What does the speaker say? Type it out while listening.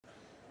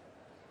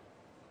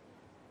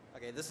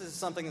Okay, this is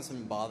something that's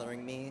been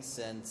bothering me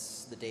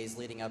since the days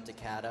leading up to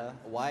Kata.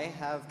 Why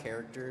have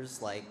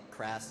characters like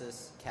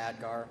Crassus,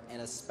 Khadgar,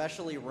 and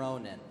especially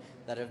Ronan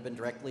that have been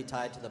directly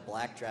tied to the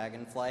Black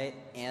Dragon flight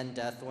and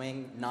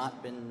Deathwing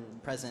not been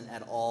present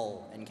at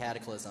all in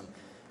Cataclysm?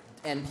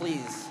 And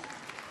please,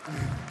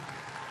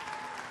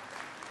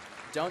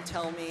 don't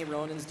tell me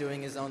Ronan's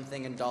doing his own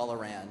thing in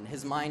Dalaran.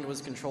 His mind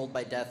was controlled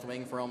by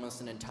Deathwing for almost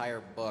an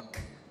entire book.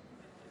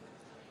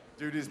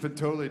 Dude, he's been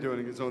totally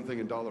doing his own thing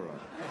in Dalaran.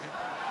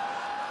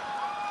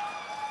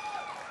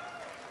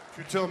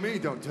 You tell me,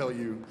 don't tell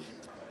you.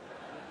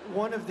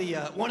 One of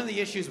the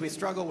issues we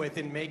struggle with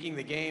in making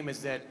the game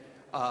is that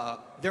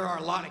there are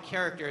a lot of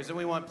characters, and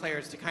we want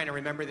players to kind of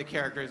remember the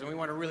characters, and we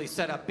want to really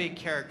set up big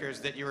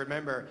characters that you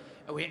remember.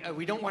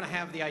 We don't want to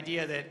have the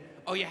idea that,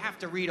 oh, you have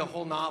to read a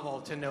whole novel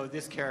to know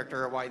this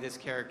character or why this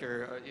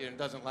character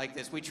doesn't like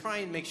this. We try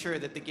and make sure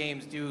that the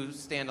games do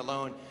stand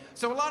alone.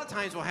 So a lot of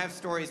times we'll have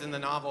stories in the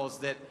novels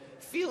that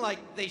feel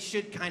like they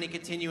should kind of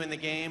continue in the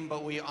game,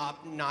 but we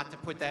opt not to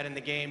put that in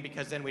the game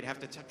because then we'd have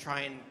to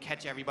try and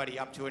catch everybody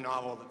up to a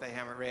novel that they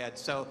haven't read.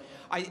 So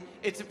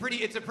it's a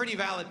pretty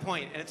valid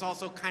point, and it's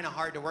also kind of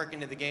hard to work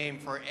into the game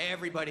for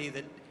everybody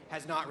that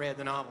has not read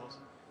the novels.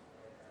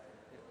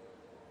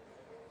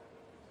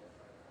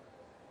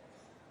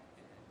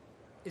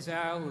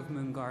 Israel of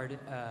Moonguard,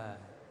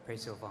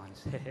 praise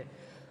Sylvanas.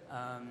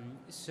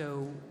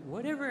 So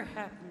whatever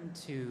happened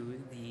to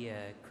the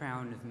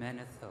crown of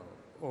Menethil?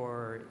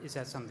 Or is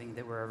that something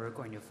that we're ever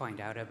going to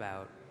find out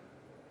about?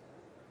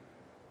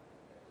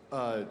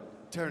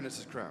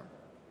 Tyrannus' crown.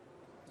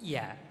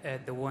 Yeah,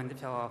 the one that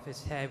fell off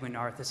his head when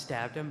Arthur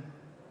stabbed him.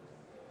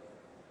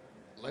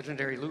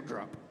 Legendary loot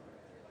drop.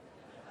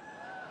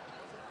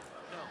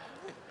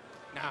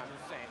 No, I'm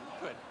just saying.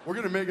 Good. We're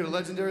going to make it a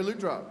legendary loot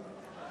drop.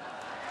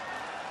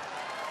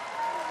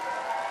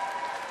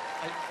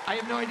 I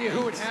have no idea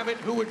who would have it,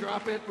 who would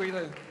drop it. We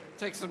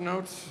take some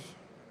notes.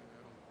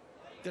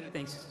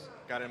 Thanks.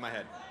 Got it in my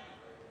head.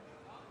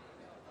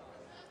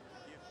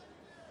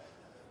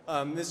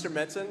 Mr.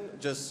 Metzen,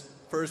 just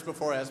first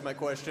before I ask my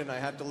question, I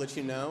have to let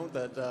you know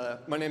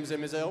that my name is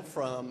Emizel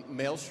from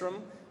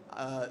Maelstrom.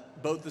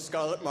 Both the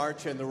Scarlet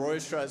March and the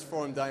Roystra's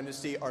Forum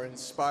Dynasty are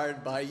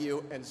inspired by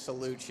you and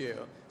salute you.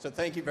 So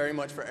thank you very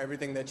much for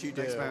everything that you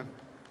do. Thanks, man.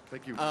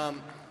 Thank you.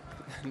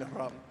 No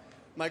problem.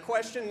 My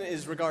question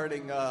is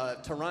regarding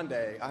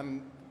Tyrande.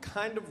 I'm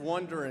kind of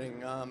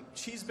wondering,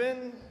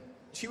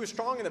 she was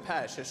strong in the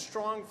past, a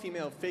strong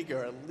female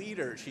figure, a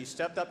leader. She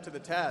stepped up to the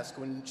task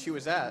when she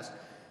was asked,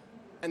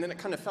 and then it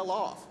kind of fell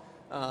off.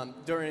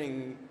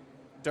 During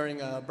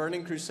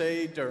Burning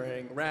Crusade,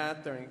 during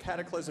Wrath, during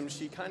Cataclysm,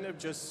 she kind of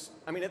just,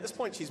 I mean, at this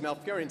point, she's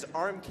Malfurion's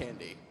arm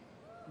candy.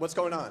 What's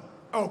going on?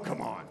 Oh, come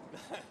on.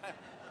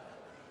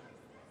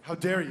 How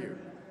dare you?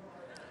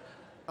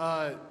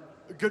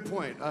 Good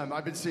point.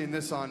 I've been seeing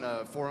this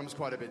on forums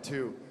quite a bit,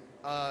 too.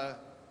 Let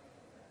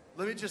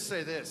me just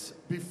say this.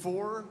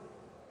 Before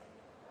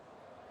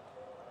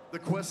the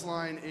quest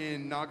line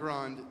in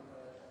Nagrand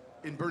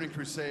in Burning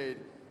Crusade,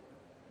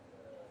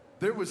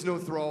 there was no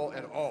Thrall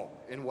at all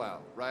in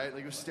WoW, right? Like,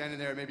 he was standing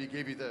there, maybe he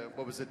gave you the,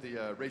 what was it,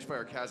 the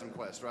Ragefire Chasm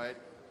quest, right?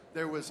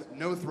 There was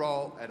no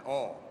Thrall at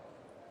all.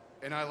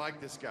 And I like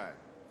this guy.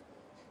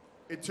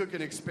 It took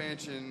an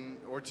expansion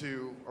or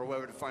two or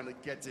whatever to finally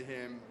get to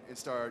him and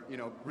start,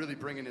 really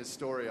bringing his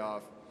story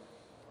off.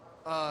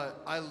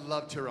 I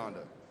love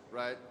Tyrande,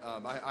 right?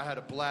 I had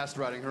a blast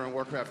writing her in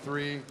Warcraft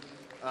 3.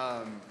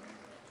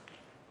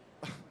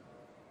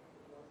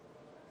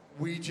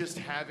 We just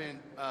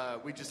haven't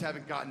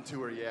gotten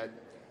to her yet.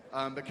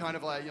 But kind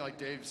of like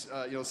Dave's,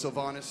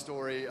 Sylvanas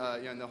story,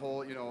 and the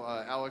whole,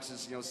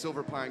 Alex's,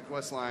 Silver Pine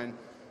quest line.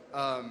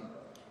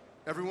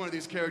 Every one of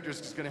these characters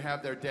is going to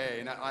have their day,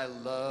 and I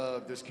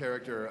love this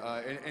character.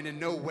 And in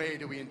no way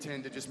do we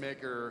intend to just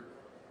make her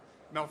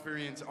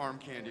Malfurion's arm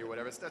candy or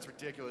whatever. That's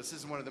ridiculous.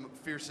 This is one of the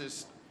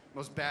fiercest,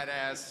 most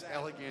badass,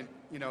 elegant,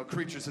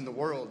 creatures in the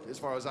world, as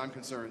far as I'm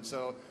concerned.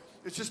 So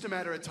it's just a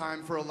matter of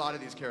time for a lot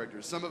of these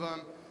characters. Some of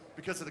them,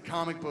 because of the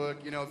comic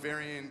book,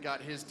 Varian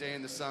got his day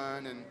in the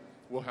sun, and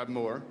we'll have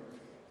more.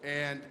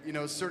 And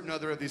certain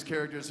other of these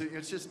characters,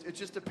 it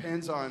just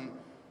depends on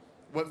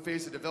what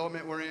phase of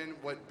development we're in,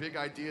 what big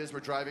ideas we're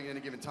driving at any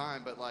given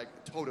time. But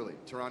totally,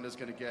 Tyrande's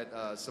going to get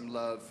some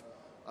love,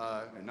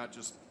 and not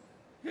just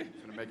going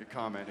to make a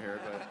comment here,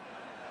 but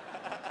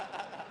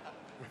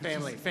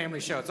Family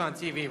show. It's on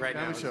TV right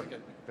now.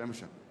 Family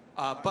show.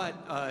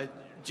 But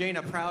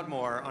Jaina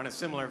Proudmoore, on a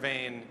similar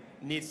vein,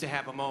 needs to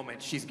have a moment.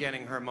 She's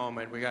getting her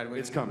moment.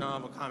 It's coming.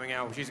 Novel coming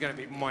out. She's going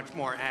to be much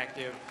more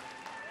active.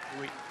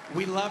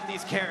 We love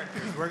these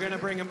characters. We're going to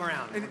bring them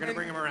around.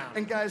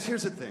 And guys,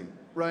 here's the thing,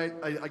 right?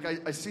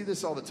 I see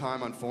this all the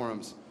time on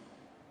forums,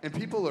 and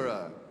people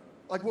are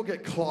we'll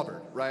get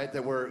clobbered, right?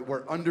 That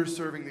we're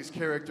underserving these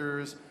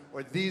characters,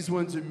 or these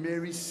ones are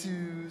Mary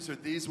Sue's, or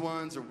these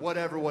ones are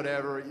whatever.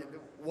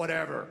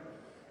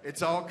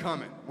 It's all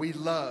coming. We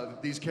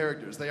love these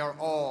characters. They are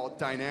all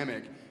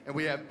dynamic, and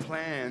we have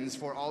plans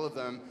for all of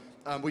them.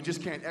 We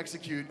just can't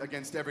execute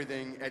against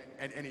everything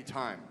at any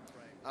time.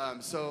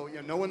 So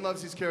no one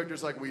loves these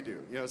characters like we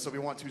do. So we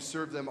want to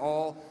serve them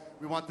all.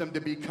 We want them to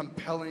be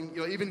compelling.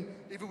 Even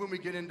when we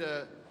get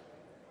into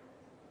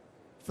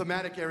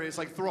thematic areas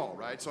like Thrall,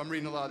 right? So I'm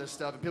reading a lot of this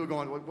stuff, and people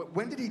going,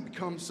 when did he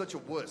become such a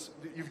wuss?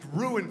 You've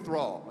ruined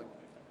Thrall. Like,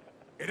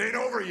 it ain't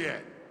over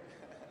yet,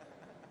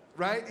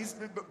 right?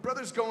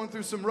 Brother's going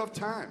through some rough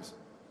times,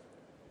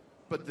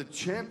 but the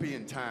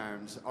champion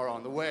times are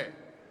on the way,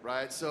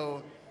 right?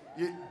 So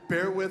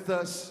bear with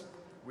us.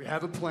 We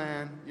have a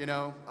plan,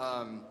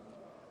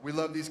 we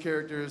love these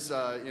characters,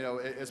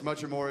 as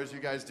much or more as you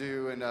guys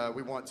do, and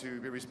we want to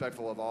be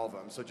respectful of all of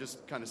them. So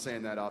just kind of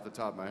saying that off the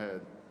top of my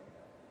head.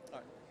 All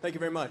right. Thank you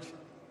very much.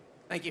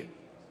 Thank you.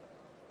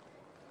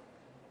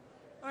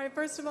 All right,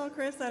 first of all,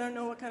 Chris, I don't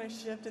know what kind of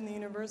shift in the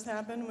universe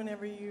happened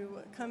whenever you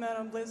come out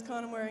on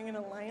Blizzcon wearing an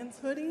Alliance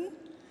hoodie.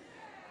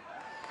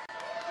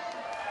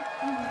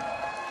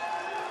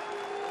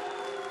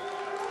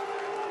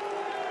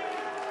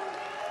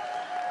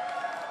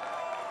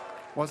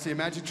 Want to see a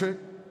magic trick?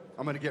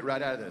 I'm going to get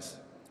right out of this.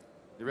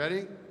 You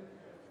ready?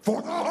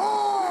 For the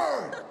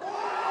Horde!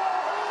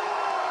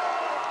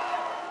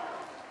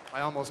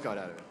 I almost got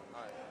out of it.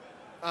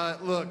 All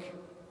right. Look.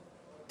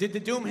 Did the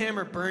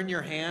Doomhammer burn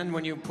your hand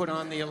when you put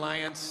on the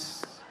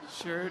Alliance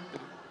shirt?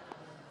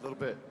 A little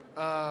bit.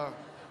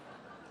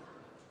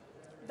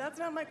 That's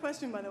not my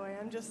question, by the way.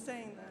 I'm just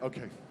saying that.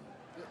 Okay.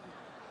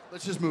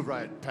 Let's just move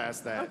right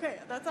past that. Okay,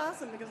 that's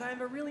awesome because I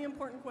have a really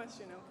important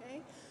question,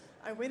 okay?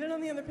 I waited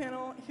on the other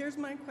panel. Here's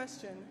my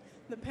question.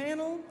 This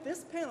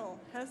panel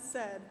has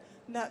said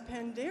that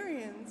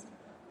Pandarians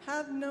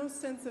have no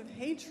sense of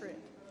hatred,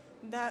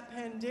 that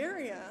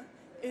Pandaria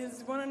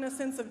is run in a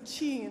sense of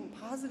chi and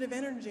positive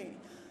energy.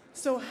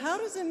 So how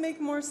does it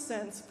make more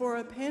sense for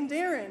a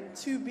Pandaren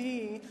to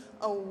be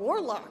a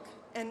warlock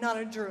and not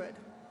a druid?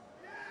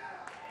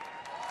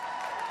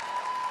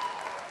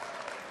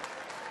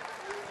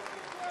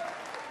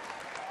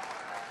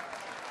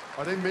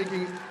 Are they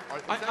making...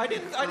 I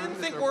didn't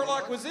think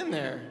Warlock was in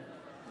there.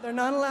 They're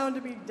not allowed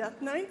to be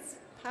Death Knights,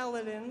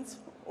 Paladins,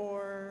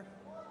 or...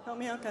 Help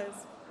me out, guys.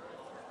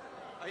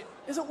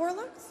 Is it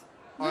Warlocks?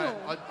 All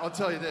right, I'll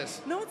tell you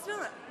this. No, it's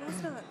not. No,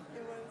 it's not.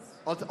 It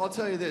was... I'll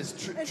tell you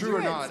this, And true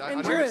or druids, not. and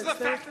I druids. Where's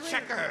the There were fact three.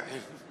 checker?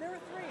 There were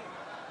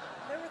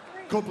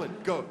three.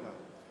 Copeland, go.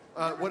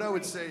 What I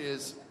would say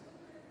is,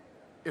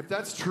 if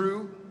that's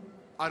true,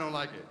 I don't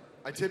like it.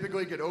 I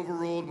typically get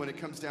overruled when it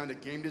comes down to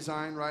game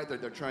design, right?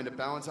 They're trying to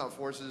balance out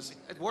forces.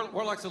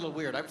 Warlock's a little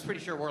weird. I was pretty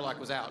sure Warlock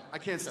was out. I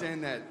can't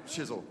stand that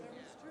shizzle.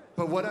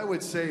 But what I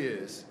would say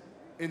is,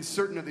 in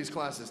certain of these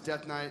classes,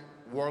 Death Knight,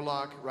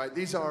 Warlock, right?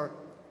 These are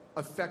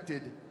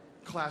affected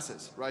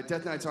classes, right?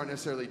 Death Knights aren't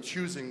necessarily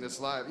choosing this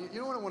life. You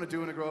know what I want to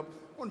do when I grow up?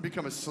 I want to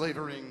become a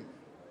slavering,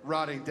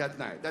 rotting Death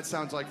Knight. That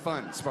sounds like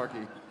fun,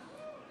 Sparky.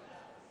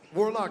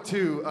 Warlock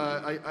too,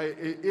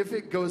 if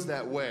it goes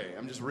that way,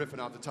 I'm just riffing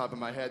off the top of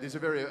my head. These are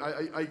very,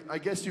 I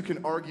guess you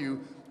can argue,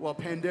 well,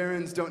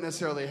 Pandarans don't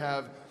necessarily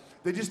have,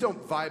 they just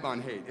don't vibe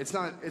on hate. It's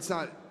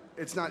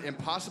not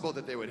impossible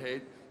that they would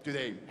hate. Do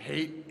they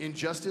hate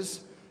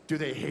injustice? Do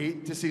they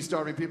hate to see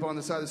starving people on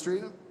the side of the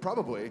street?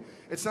 Probably.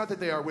 It's not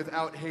that they are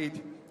without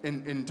hate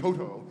in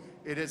toto.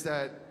 It is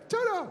that,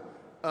 toto!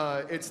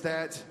 It's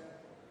that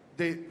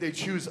they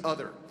choose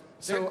other.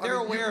 So, They're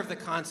aware of the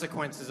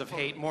consequences of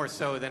hate more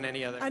so than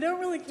any other. I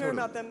don't really care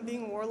about them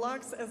being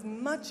warlocks as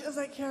much as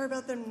I care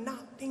about them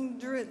not being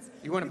druids.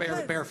 You want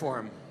to bear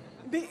form.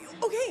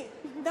 Okay,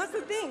 that's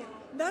the thing.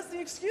 That's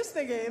the excuse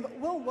they gave.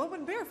 Well, what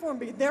would bear form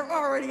be? They're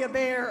already a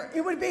bear.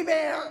 It would be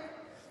bear.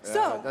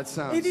 So, that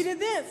sounds if you did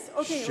this,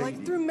 okay, shady.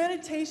 like through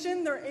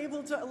meditation, they're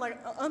able to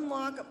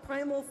unlock a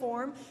primal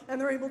form, and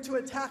they're able to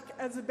attack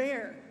as a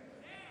bear.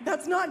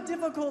 That's not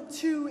difficult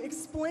to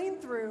explain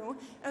through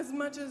as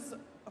much as a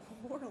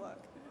warlock.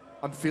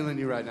 I'm feeling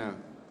you right now.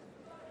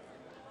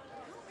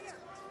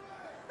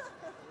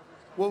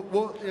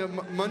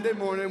 Monday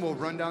morning we'll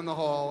run down the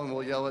hall and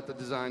we'll yell at the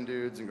design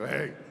dudes and go,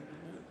 hey,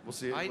 we'll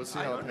see. We'll see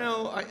how I don't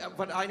know,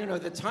 but I don't know.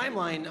 The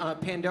timeline,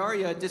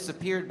 Pandaria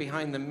disappeared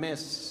behind the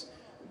mists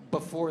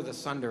before the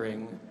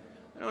Sundering.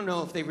 I don't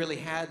know if they really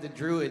had the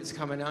druids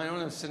coming. I don't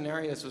know if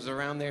Cenarius was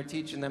around there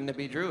teaching them to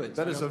be druids.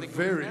 That is a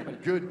very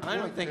good point, I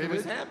don't think David. it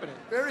was happening.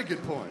 Very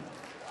good point.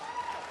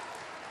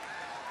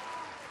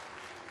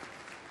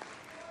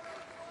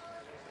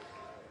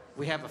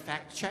 We have a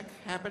fact check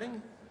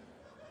happening.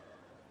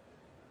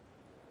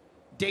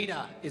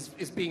 Data is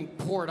being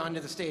poured onto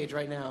the stage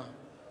right now.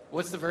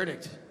 What's the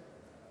verdict?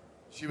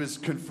 She was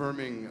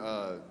confirming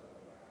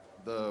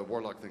the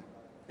warlock thing.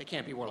 They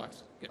can't be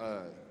warlocks. Good.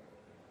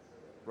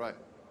 Right.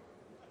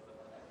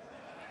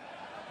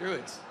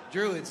 Druids.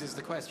 Druids is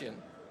the question.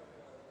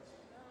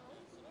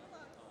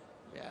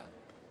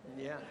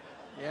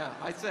 Yeah.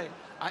 I'd say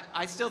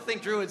I still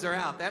think druids are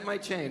out. That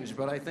might change,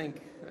 but I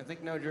think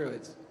no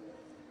druids.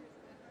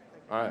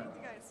 All right. Thank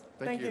you, guys.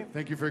 Thank you.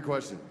 Thank you for your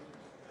question.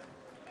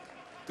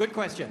 Good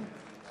question.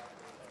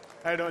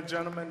 How you doing,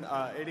 gentlemen?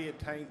 Idiot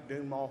Tank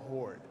Doomall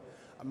Horde.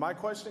 My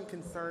question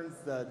concerns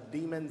the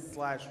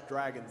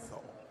demon/dragon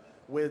soul.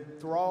 With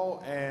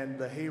Thrall and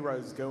the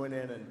heroes going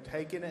in and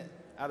taking it,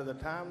 out of the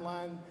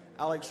timeline,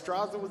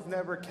 Alexstrasza was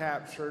never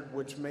captured,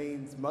 which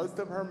means most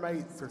of her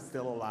mates are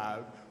still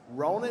alive.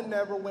 Ronan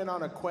never went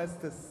on a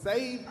quest to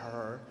save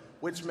her,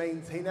 which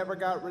means he never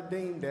got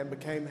redeemed and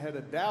became head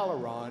of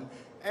Dalaran.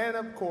 And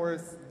of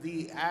course,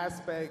 the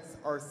aspects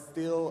are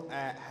still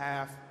at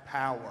half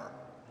power.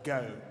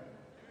 Go.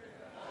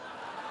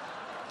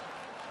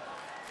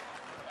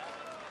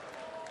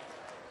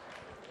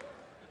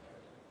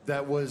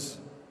 That was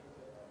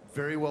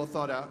very well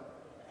thought out,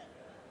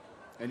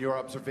 and your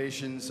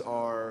observations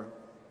are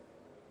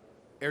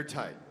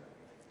airtight.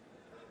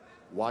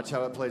 Watch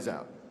how it plays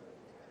out.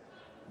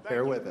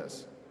 Bear with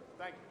us.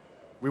 Thank you.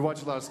 We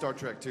watch a lot of Star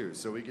Trek too,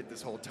 so we get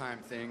this whole time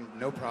thing.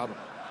 No problem.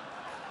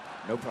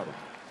 No problem.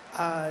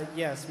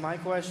 Yes, my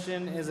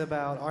question is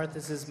about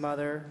Arthas'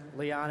 mother,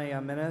 Liana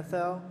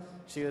Amenethel.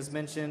 She was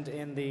mentioned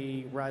in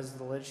the Rise of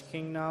the Lich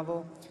King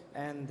novel,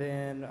 and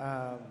then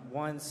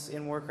once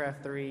in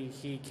Warcraft 3,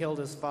 he killed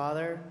his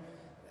father.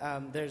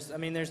 There's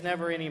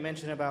never any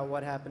mention about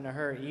what happened to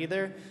her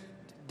either.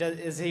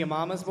 Is he a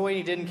mama's boy?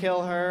 He didn't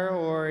kill her,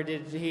 or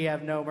did he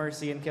have no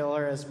mercy and kill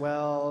her as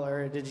well,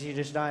 or did she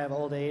just die of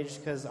old age?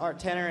 Because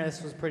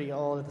Tenorus was pretty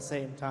old at the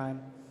same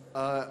time.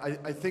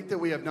 I think that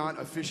we have not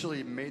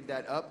officially made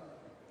that up.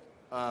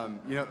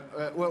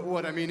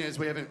 What I mean is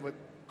we haven't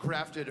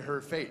crafted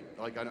her fate.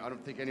 Like, I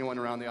don't think anyone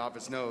around the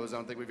office knows. I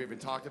don't think we've even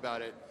talked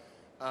about it.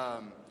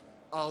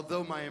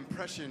 Although my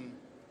impression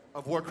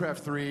of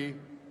Warcraft 3,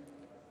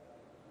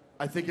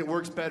 I think it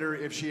works better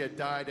if she had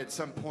died at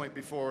some point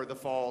before the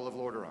fall of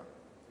Lordaeron,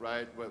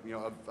 right?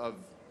 Of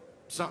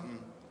something,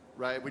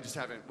 right? We just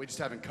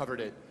haven't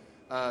covered it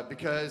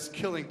because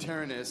killing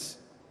Terenas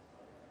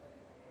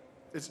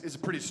is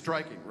pretty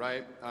striking,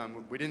 right?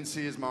 We didn't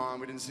see his mom.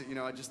 We didn't see,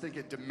 I just think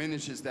it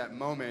diminishes that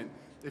moment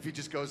if he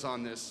just goes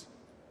on this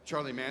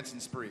Charlie Manson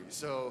spree.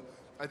 So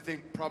I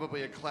think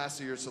probably a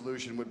classier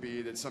solution would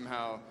be that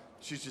somehow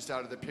she's just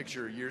out of the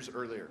picture years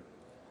earlier.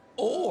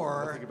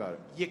 Or think about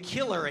it. you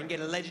kill her and get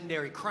a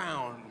legendary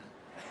crown.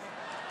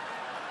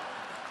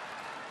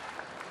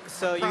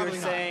 So you were Probably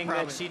not, saying that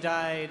probably. she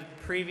died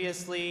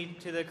previously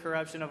to the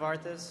corruption of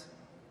Arthas?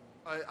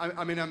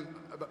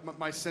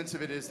 My sense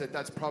of it is that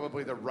that's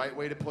probably the right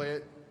way to play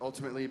it,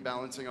 ultimately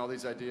balancing all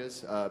these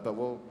ideas, but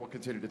we'll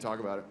continue to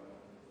talk about it.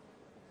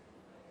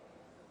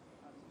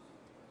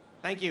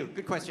 Thank you.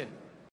 Good question.